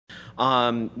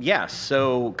Yes,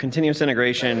 so continuous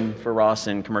integration for ROS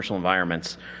in commercial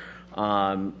environments.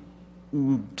 Some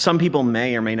people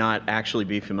may or may not actually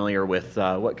be familiar with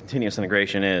what continuous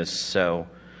integration is, so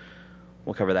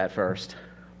we'll cover that first.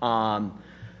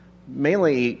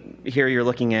 Mainly here you're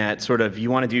looking at sort of, you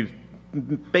want to do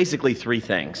basically three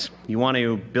things. You want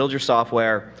to build your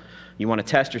software, you want to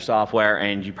test your software,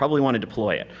 and you probably want to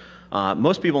deploy it.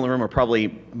 Most people in the room are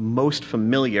probably most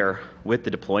familiar with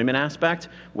the deployment aspect,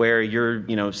 where you're,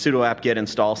 sudo apt-get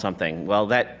install something. Well,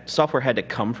 that software had to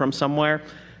come from somewhere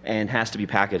and has to be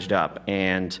packaged up.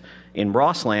 And in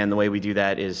ROSland, the way we do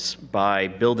that is by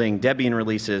building Debian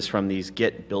releases from these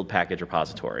Git build package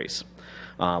repositories,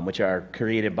 which are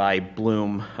created by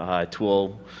Bloom,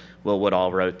 tool Will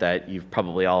Woodall wrote that you've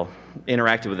probably all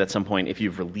interacted with at some point if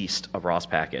you've released a ROS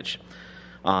package.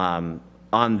 On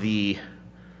the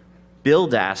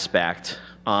build aspect,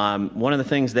 one of the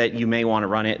things that you may want to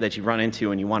run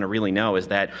into and you want to really know is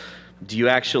that do you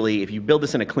actually, if you build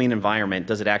this in a clean environment,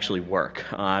 does it actually work?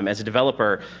 As a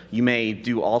developer, you may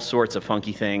do all sorts of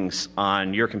funky things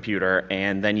on your computer,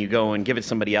 and then you go and give it to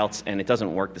somebody else, and it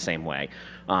doesn't work the same way.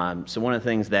 So one of the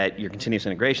things that your continuous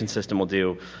integration system will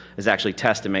do is actually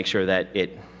test to make sure that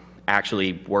it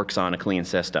actually works on a clean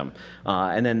system.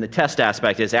 And then the test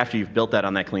aspect is after you've built that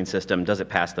on that clean system, does it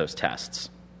pass those tests?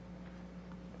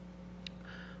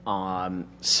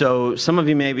 So some of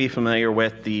you may be familiar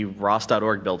with the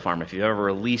ros.org build farm. If you've ever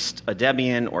released a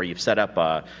Debian or you've set up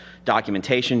a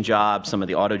documentation job, some of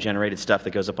the auto-generated stuff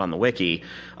that goes up on the wiki,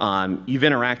 you've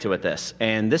interacted with this.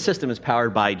 And this system is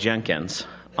powered by Jenkins,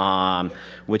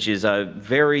 which is a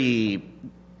very,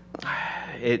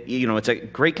 it's a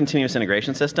great continuous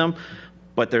integration system,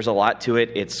 but there's a lot to it.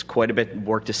 It's quite a bit of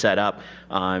work to set up.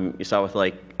 You saw with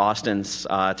like Austin's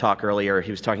talk earlier,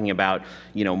 he was talking about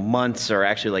months or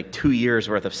actually like 2 years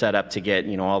worth of setup to get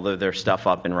all of their stuff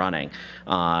up and running.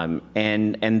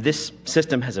 And this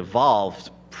system has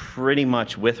evolved pretty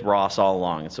much with ROS all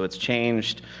along. So it's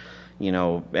changed,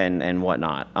 and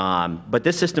whatnot. But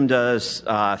this system does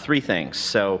three things.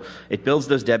 So it builds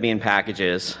those Debian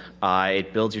packages,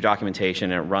 it builds your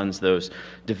documentation, and it runs those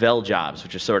devel jobs,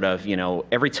 which is sort of,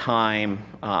 every time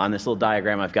on this little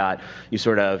diagram I've got,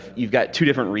 you've got two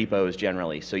different repos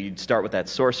generally. So you'd start with that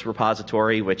source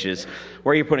repository, which is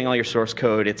where you're putting all your source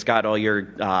code. It's got all your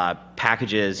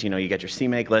packages, you got your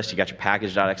CMake list, you got your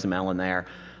package.xml in there.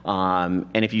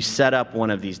 And if you set up one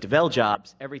of these devel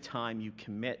jobs, every time you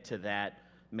commit to that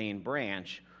main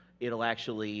branch, it'll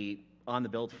actually, on the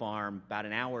build farm, about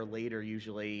an hour later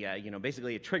usually,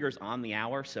 basically it triggers on the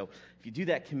hour. So if you do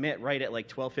that commit right at like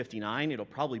 12:59, it'll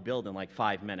probably build in like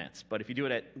 5 minutes. But if you do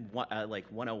it at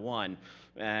like 1:01,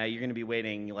 you're going to be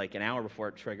waiting like an hour before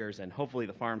it triggers, and hopefully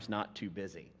the farm's not too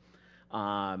busy.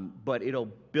 But it'll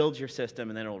build your system,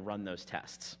 and then it'll run those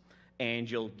tests. And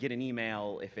you'll get an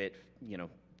email if it,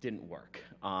 didn't work.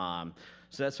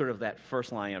 So that's sort of that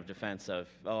first line of defense of,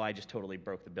 oh, I just totally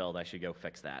broke the build, I should go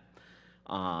fix that.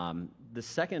 The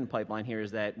second pipeline here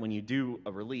is that when you do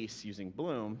a release using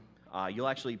Bloom, you'll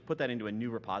actually put that into a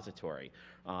new repository,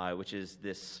 which is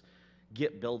this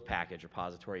Git build package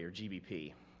repository, or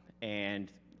GBP.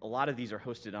 And a lot of these are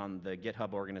hosted on the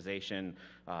GitHub organization,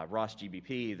 ROS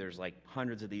GBP. There's like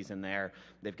hundreds of these in there.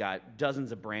 They've got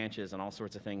dozens of branches and all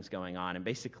sorts of things going on. And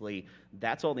basically,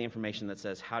 that's all the information that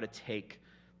says how to take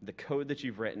the code that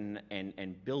you've written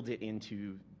and build it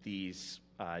into these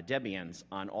Debians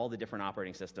on all the different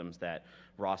operating systems that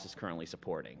ROS is currently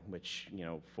supporting, which,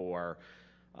 for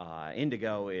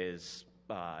Indigo is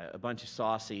Ubuntu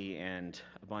Saucy and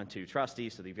Ubuntu Trusty,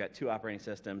 so you've got two operating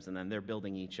systems, and then they're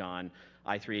building each on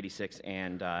i386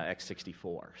 and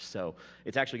x64. So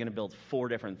it's actually going to build 4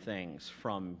 different things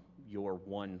from your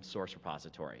one source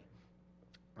repository.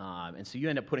 And so you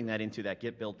end up putting that into that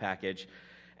Git build package,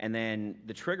 and then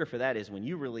the trigger for that is when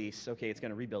you release, okay, it's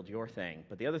going to rebuild your thing.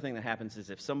 But the other thing that happens is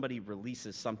if somebody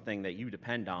releases something that you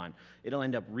depend on, it'll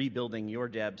end up rebuilding your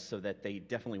debs so that they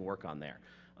definitely work on there.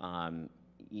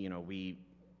 We,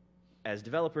 as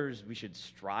developers, we should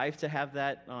strive to have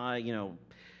that,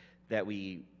 that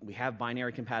we have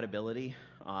binary compatibility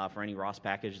for any ROS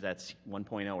package that's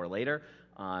 1.0 or later.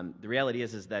 The reality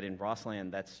is that in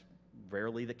ROSland, that's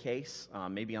rarely the case,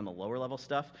 maybe on the lower level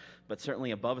stuff, but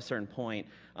certainly above a certain point,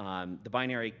 the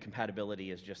binary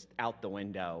compatibility is just out the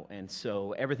window, and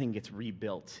so everything gets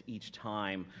rebuilt each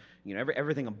time.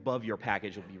 Everything above your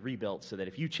package will be rebuilt so that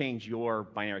if you change your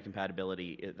binary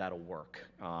compatibility, that'll work.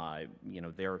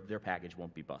 Their package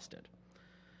won't be busted.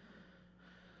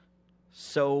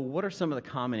 So what are some of the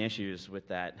common issues with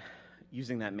that,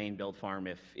 using that main build farm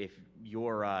if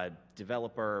you're a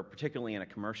developer, particularly in a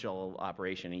commercial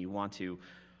operation, and you want to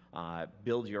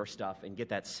build your stuff and get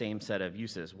that same set of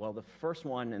uses. Well, the first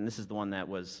one, and this is the one that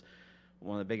was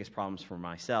one of the biggest problems for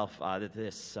myself, I'm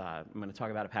going to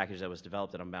talk about a package that was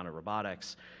developed at Unbounded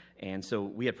Robotics. And so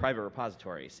we had private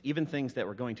repositories, even things that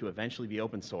were going to eventually be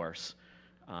open source.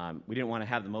 We didn't want to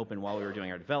have them open while we were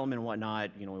doing our development and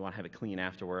whatnot. We want to have it clean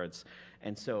afterwards.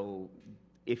 And so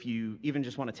if you even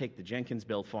just want to take the Jenkins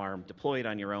build farm, deploy it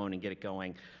on your own and get it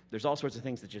going, there's all sorts of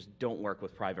things that just don't work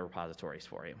with private repositories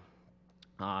for you.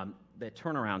 The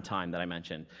turnaround time that I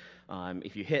mentioned,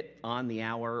 if you hit on the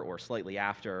hour or slightly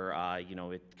after,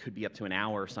 it could be up to an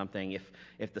hour or something.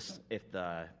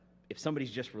 If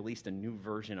somebody's just released a new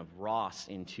version of ROS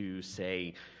into,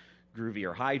 say, Groovy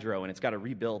or Hydro, and it's got to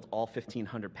rebuild all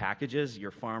 1,500 packages, your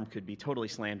farm could be totally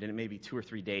slammed, and it may be 2 or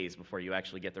 3 days before you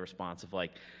actually get the response of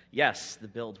like, yes, the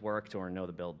build worked, or no,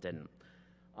 the build didn't.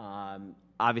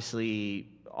 Obviously,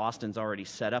 Austin's already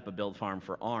set up a build farm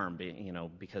for ARM,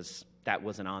 because that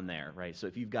wasn't on there, right? So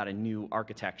if you've got a new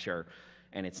architecture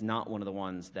and it's not one of the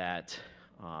ones that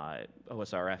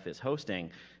OSRF is hosting,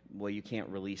 well, you can't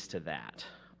release to that.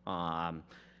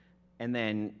 And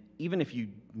then even if you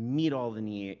meet all the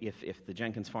needs, if the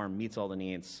Jenkins farm meets all the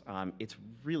needs, it's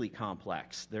really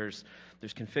complex. There's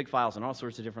config files in all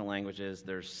sorts of different languages.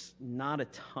 There's not a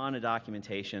ton of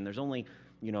documentation. There's only,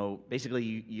 basically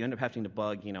you end up having to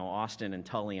bug, Austin and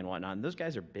Tully and whatnot, and those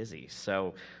guys are busy.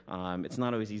 So it's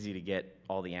not always easy to get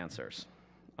all the answers.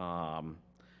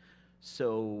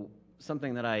 So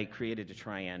something that I created to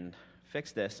try and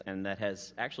fix this, and that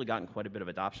has actually gotten quite a bit of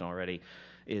adoption already,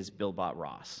 is BuildBot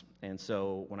ROS. And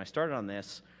so when I started on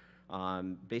this,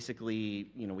 basically,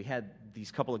 we had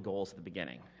these couple of goals at the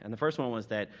beginning. And the first one was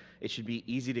that it should be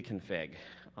easy to config.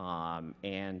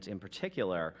 And in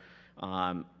particular,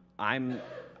 I'm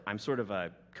sort of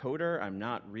a coder. I'm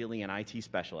not really an IT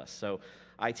specialist. So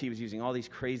IT was using all these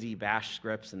crazy bash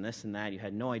scripts and this and that. You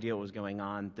had no idea what was going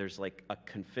on. There's like a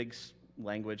config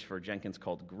language for Jenkins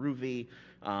called Groovy.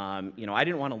 I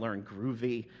didn't want to learn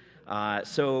Groovy.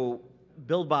 So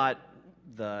BuildBot,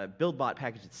 the BuildBot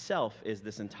package itself is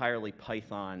this entirely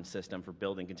Python system for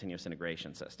building continuous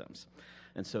integration systems.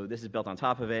 And so this is built on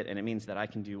top of it, and it means that I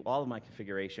can do all of my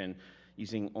configuration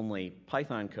using only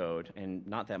Python code, and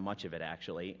not that much of it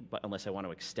actually, but unless I want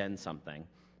to extend something.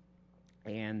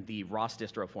 And the ROS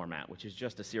distro format, which is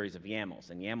just a series of YAMLs.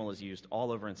 And YAML is used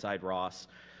all over inside ROS.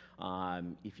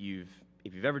 If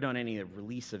you've ever done any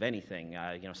release of anything,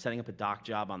 setting up a doc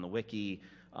job on the wiki,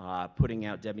 putting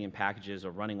out Debian packages,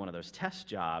 or running one of those test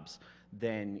jobs,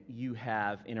 then you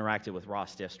have interacted with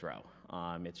ROS distro.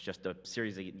 It's just a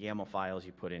series of YAML files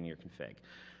you put in your config.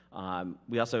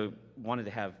 We also wanted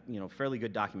to have fairly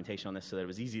good documentation on this so that it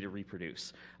was easy to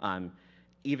reproduce.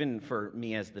 Even for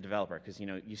me as the developer, because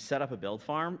you set up a build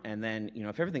farm, and then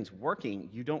if everything's working,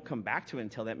 you don't come back to it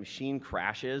until that machine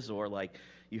crashes, or like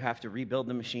you have to rebuild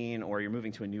the machine, or you're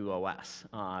moving to a new OS.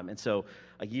 And so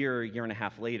a year and a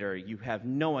half later, you have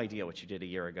no idea what you did a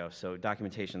year ago. So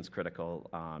documentation is critical,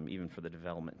 even for the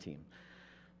development team.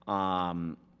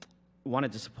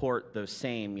 Wanted to support those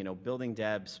same, building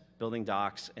debs, building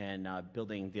docs, and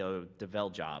building the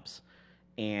devel jobs,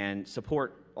 and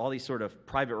support all these sort of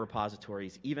private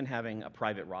repositories, even having a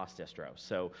private ROS distro.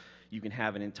 So you can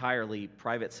have an entirely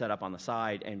private setup on the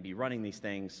side and be running these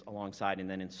things alongside, and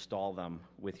then install them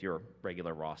with your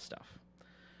regular ROS stuff.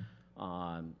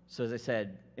 So as I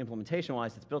said,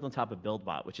 implementation-wise, it's built on top of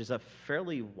BuildBot, which is a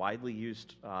fairly widely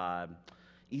used,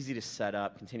 easy to set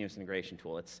up continuous integration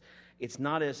tool. It's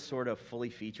not as sort of fully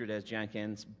featured as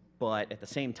Jenkins, but at the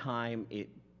same time, it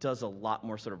does a lot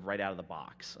more sort of right out of the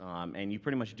box. And you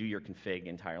pretty much do your config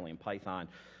entirely in Python.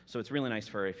 So it's really nice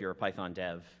for if you're a Python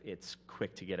dev, it's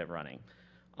quick to get it running.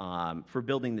 For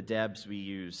building the debs, we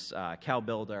use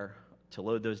CowBuilder. To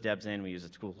load those debs in, we use a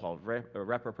tool called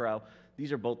ReproPro.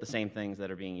 These are both the same things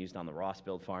that are being used on the ROS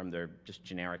build farm. They're just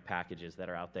generic packages that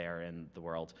are out there in the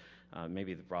world.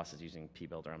 Maybe the ROS is using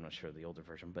pbuilder. I'm not sure the older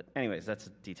version. But anyways, that's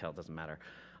a detail. It doesn't matter.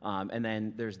 And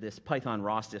then there's this Python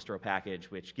ROS distro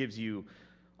package, which gives you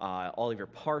all of your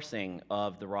parsing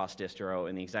of the ROS distro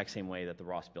in the exact same way that the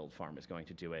ROS build farm is going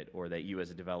to do it, or that you as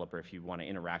a developer, if you want to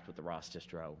interact with the ROS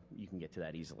distro, you can get to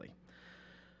that easily.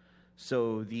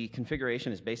 So the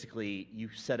configuration is basically you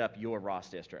set up your ROS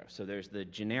distro. So there's the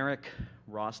generic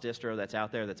ROS distro that's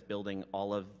out there that's building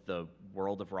all of the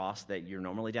world of ROS that you're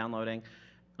normally downloading.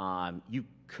 You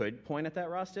could point at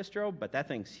that ROS distro, but that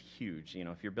thing's huge.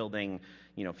 If you're building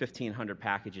 1,500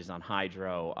 packages on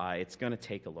Hydro, it's going to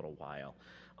take a little while.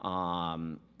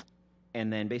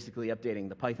 And then basically updating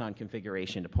the Python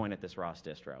configuration to point at this ROS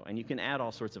distro. And you can add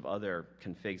all sorts of other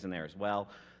configs in there as well.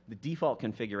 the default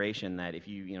configuration that if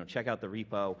you check out the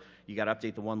repo, you got to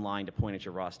update the one line to point at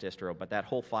your ROS distro, but that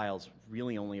whole file's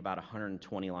really only about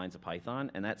 120 lines of Python,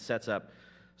 and that sets up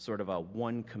sort of a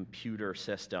one computer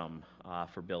system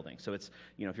for building. So it's,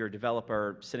 if you're a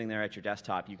developer sitting there at your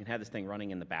desktop, you can have this thing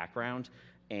running in the background,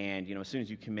 and as soon as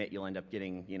you commit, you'll end up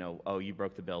getting, oh, you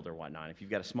broke the build or whatnot. If you've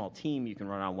got a small team, you can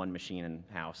run on one machine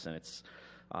in-house, and it's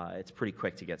pretty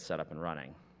quick to get set up and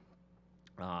running.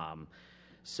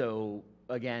 So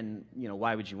again,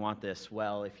 why would you want this?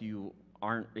 Well, if you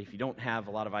don't have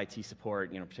a lot of IT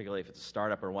support, particularly if it's a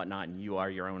startup or whatnot, and you are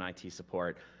your own IT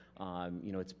support,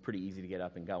 it's pretty easy to get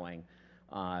up and going.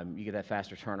 You get that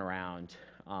faster turnaround,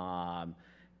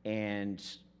 and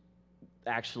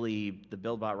actually, the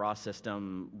BuildBot ROS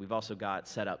system, we've also got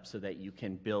set up so that you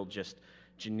can build just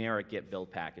generic Git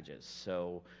build packages.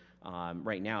 So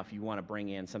right now, if you want to bring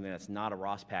in something that's not a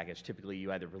ROS package, typically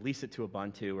you either release it to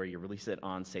Ubuntu or you release it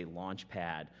on, say,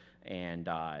 Launchpad, and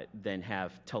then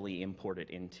have totally import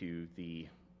it into the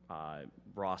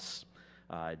ROS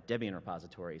Debian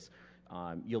repositories.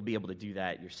 You'll be able to do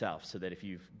that yourself, so that if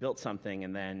you've built something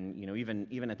and then,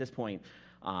 even at this point,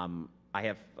 I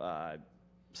have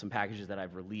some packages that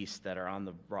I've released that are on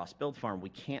the ROS build farm. We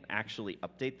can't actually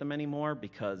update them anymore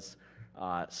because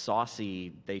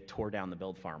Saucy, they tore down the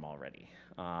build farm already.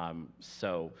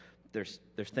 So there's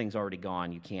things already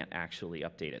gone. You can't actually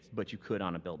update it, but you could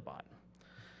on a BuildBot.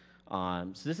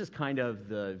 So this is kind of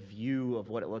the view of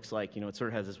what it looks like. It sort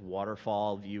of has this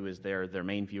waterfall view as their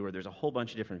main viewer. There's a whole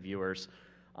bunch of different viewers.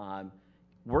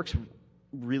 Works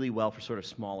really well for sort of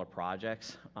smaller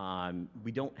projects.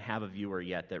 We don't have a viewer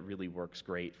yet that really works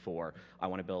great for, I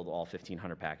want to build all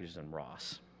 1,500 packages in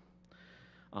ROS.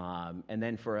 And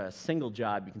then for a single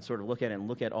job, you can sort of look at it and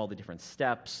look at all the different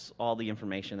steps, all the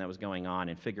information that was going on,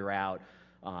 and figure out,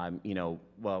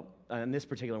 well, on this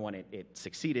particular one, it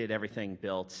succeeded, everything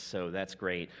built, so that's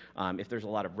great. If there's a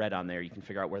lot of red on there, you can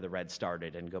figure out where the red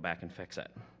started and go back and fix it.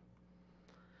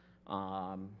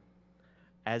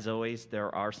 As always,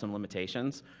 there are some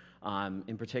limitations.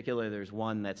 In particular, there's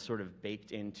one that's sort of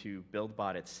baked into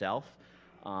BuildBot itself,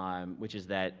 which is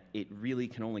that it really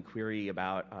can only query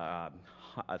about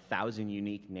 1,000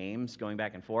 unique names going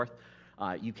back and forth.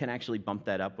 You can actually bump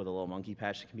that up with a little monkey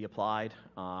patch that can be applied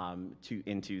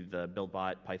into the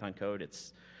BuildBot Python code.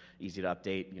 It's easy to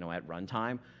update, at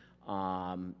runtime.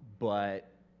 But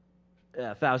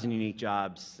 1,000 unique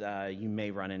jobs, you may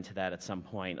run into that at some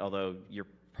point, although you're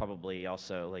probably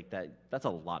also like that's a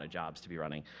lot of jobs to be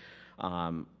running.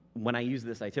 When I use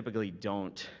this, I typically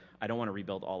don't want to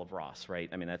rebuild all of ROS, right?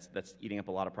 I mean, that's eating up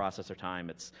a lot of processor time.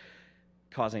 It's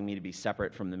causing me to be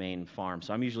separate from the main farm.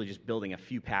 So I'm usually just building a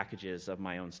few packages of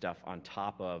my own stuff on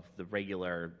top of the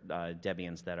regular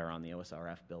Debians that are on the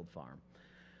OSRF build farm.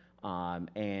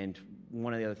 And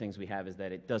one of the other things we have is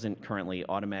that it doesn't currently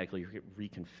automatically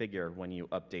reconfigure when you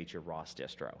update your ROS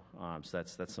distro. So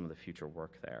that's some of the future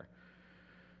work there.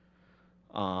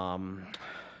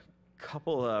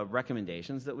 Couple of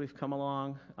recommendations that we've come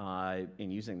along in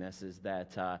using this is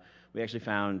that we actually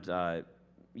found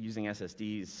using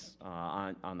SSDs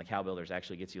on the cow builders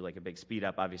actually gets you like a big speed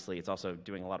up. Obviously, it's also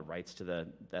doing a lot of writes to the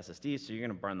SSDs, so you're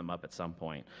going to burn them up at some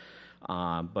point.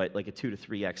 But like a 2 to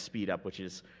 3x speed up, which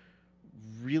is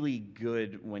really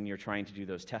good when you're trying to do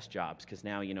those test jobs, because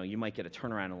now you might get a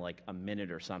turnaround in like a minute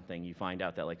or something. You find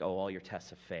out that like, oh, all your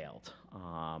tests have failed.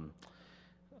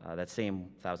 That same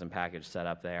 1,000 package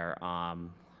setup there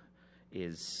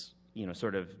is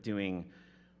sort of doing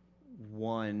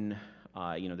one.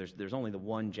 There's only the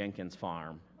one Jenkins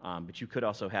farm, but you could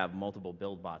also have multiple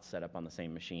BuildBots set up on the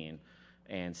same machine,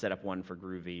 and set up one for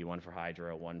Groovy, one for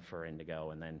Hydra, one for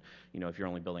Indigo, and then if you're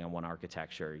only building on one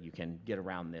architecture, you can get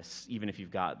around this. Even if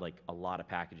you've got like a lot of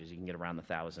packages, you can get around the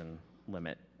 1,000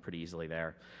 limit pretty easily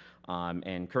there.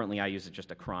 And currently, I use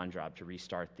just a cron job to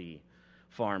restart the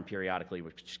farm periodically,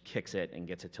 which kicks it and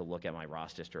gets it to look at my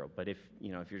ROS distro. But if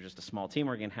you're just a small team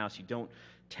working in-house, you don't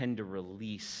tend to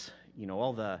release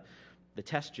all the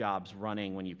test jobs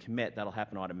running when you commit. That'll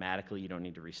happen automatically. You don't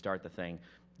need to restart the thing.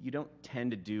 You don't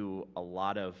tend to do a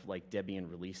lot of like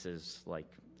Debian releases like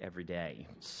every day.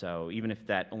 So even if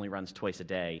that only runs twice a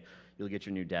day, you'll get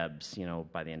your new debs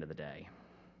by the end of the day.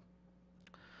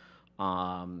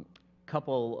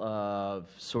 Couple of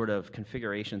sort of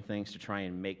configuration things to try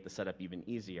and make the setup even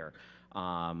easier.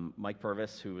 Mike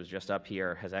Purvis, who was just up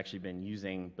here, has actually been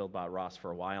using BuildBot ROS for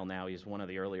a while now. He's one of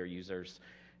the earlier users,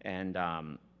 and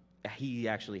he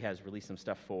actually has released some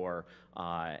stuff for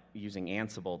using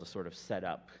Ansible to sort of set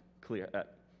up clear.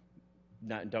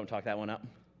 Don't talk that one up.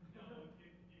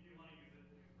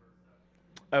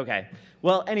 Okay.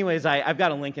 Well, anyways, I've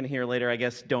got a link in here later. I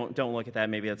guess don't look at that.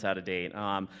 Maybe that's out of date.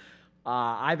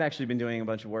 I've actually been doing a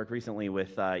bunch of work recently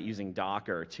with using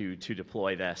Docker to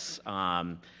deploy this,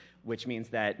 which means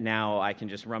that now I can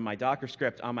just run my Docker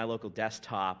script on my local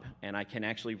desktop, and I can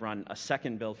actually run a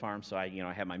second build farm. So I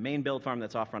have my main build farm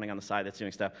that's off running on the side that's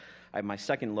doing stuff. I have my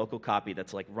second local copy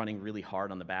that's like running really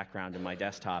hard on the background in my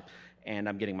desktop, and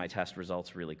I'm getting my test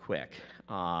results really quick.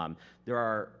 There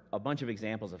are a bunch of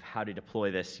examples of how to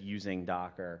deploy this using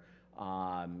Docker.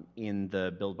 In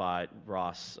the BuildBot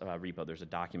ROS repo, there's a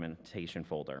documentation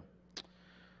folder.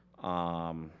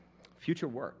 Future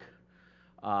work.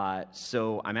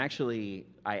 So I'm actually,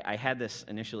 I had this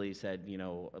initially said,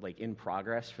 like in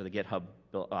progress for the GitHub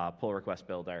pull request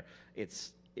builder.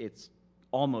 It's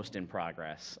almost in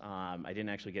progress. I didn't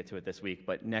actually get to it this week,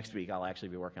 but next week I'll actually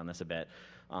be working on this a bit,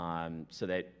 so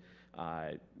that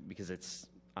because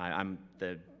I'm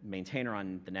the maintainer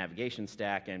on the navigation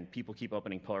stack, and people keep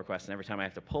opening pull requests, and every time I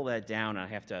have to pull that down, I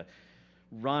have to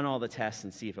run all the tests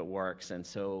and see if it works. And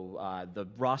so the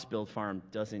ROS build farm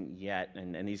doesn't yet,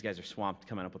 and these guys are swamped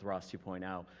coming up with ROS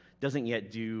 2.0, doesn't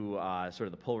yet do sort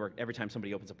of the pull request. Every time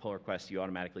somebody opens a pull request, you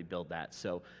automatically build that.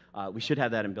 So we should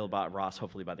have that in BuildBot ROS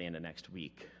hopefully by the end of next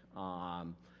week.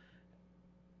 One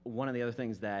of the other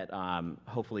things that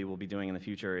hopefully we'll be doing in the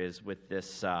future is with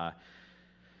this.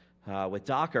 With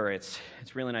Docker, it's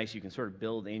really nice. You can sort of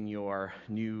build in your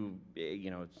new,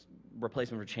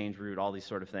 replacement for change root, all these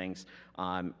sort of things,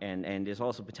 and is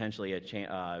also potentially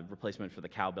a replacement for the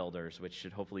cow builders, which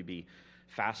should hopefully be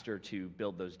faster to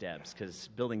build those debs, because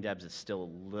building debs is still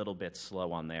a little bit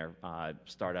slow on their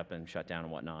startup and shutdown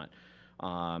and whatnot.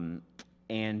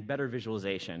 And better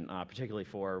visualization, particularly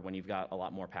for when you've got a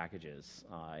lot more packages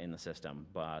in the system.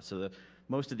 So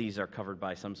most of these are covered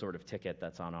by some sort of ticket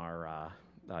that's on our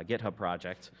GitHub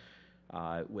project,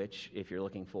 which, if you're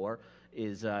looking for,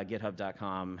 is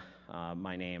github.com,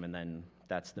 my name, and then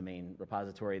that's the main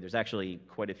repository. There's actually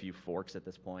quite a few forks at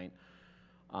this point.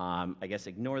 I guess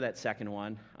ignore that second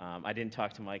one. I didn't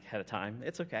talk to Mike ahead of time.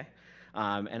 It's okay.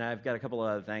 And I've got a couple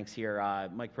of thanks here.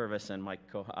 Mike Purvis and Mike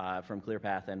from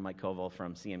ClearPath and Mike Koval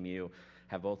from CMU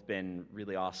have both been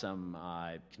really awesome,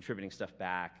 contributing stuff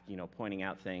back, pointing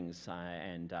out things,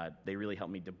 and they really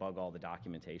helped me debug all the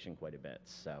documentation quite a bit.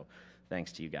 So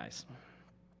thanks to you guys.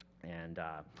 And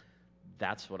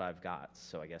that's what I've got.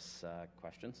 So I guess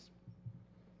questions?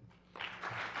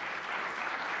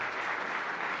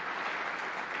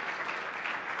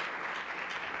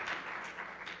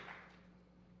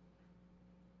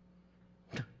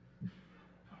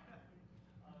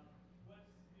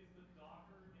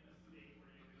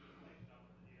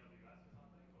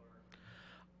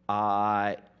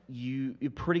 You're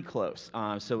pretty close.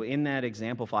 So in that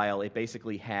example file, it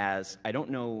basically has, I don't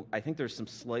know, I think there's some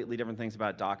slightly different things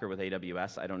about Docker with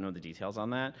AWS. I don't know the details on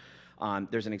that.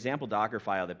 There's an example Docker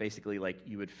file that basically, like,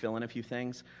 you would fill in a few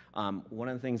things. One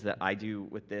of the things that I do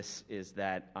with this is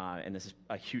that, and this is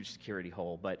a huge security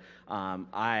hole, but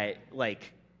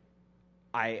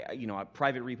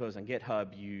private repos on GitHub,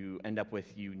 you end up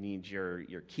with, you need your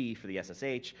key for the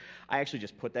SSH. I actually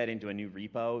just put that into a new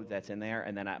repo that's in there,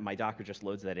 and then my Docker just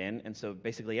loads that in. And so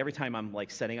basically every time I'm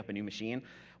like setting up a new machine,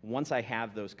 once I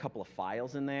have those couple of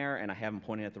files in there and I have them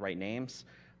pointing at the right names,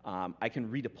 I can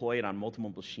redeploy it on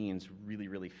multiple machines really,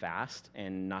 really fast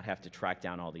and not have to track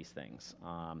down all these things.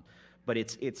 But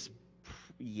it's if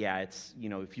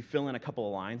you fill in a couple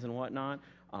of lines and whatnot,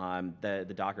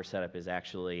 the Docker setup is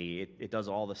actually, it does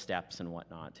all the steps and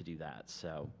whatnot to do that.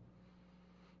 So,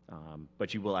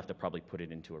 but you will have to probably put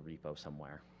it into a repo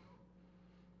somewhere.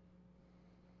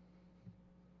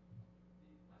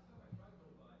 Last time I tried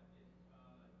BuildBot, it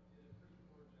did a pretty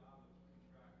poor job of keeping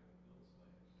track of build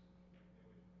slaves.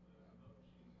 They would, remote machines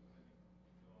would tend to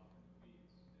go off in the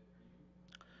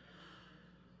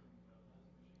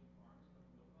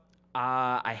weeds.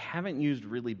 I haven't used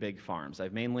really big farms.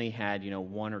 I've mainly had,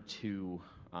 one or two.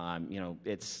 I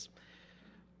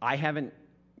haven't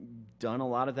done a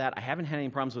lot of that. I haven't had any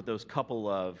problems with those couple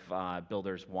of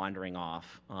builders wandering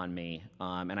off on me,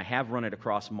 and I have run it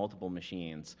across multiple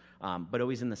machines, but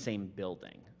always in the same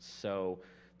building. So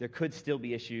there could still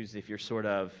be issues if you're sort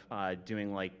of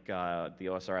doing like the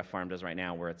OSRF farm does right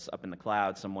now, where it's up in the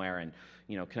cloud somewhere, and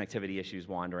connectivity issues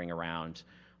wandering around.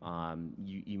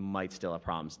 You might still have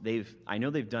problems. I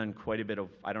know they've done quite a bit of,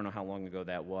 I don't know how long ago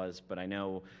that was, but I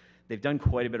know they've done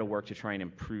quite a bit of work to try and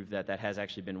improve that. That has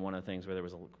actually been one of the things where there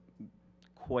was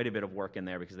quite a bit of work in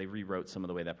there, because they rewrote some of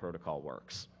the way that protocol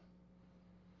works.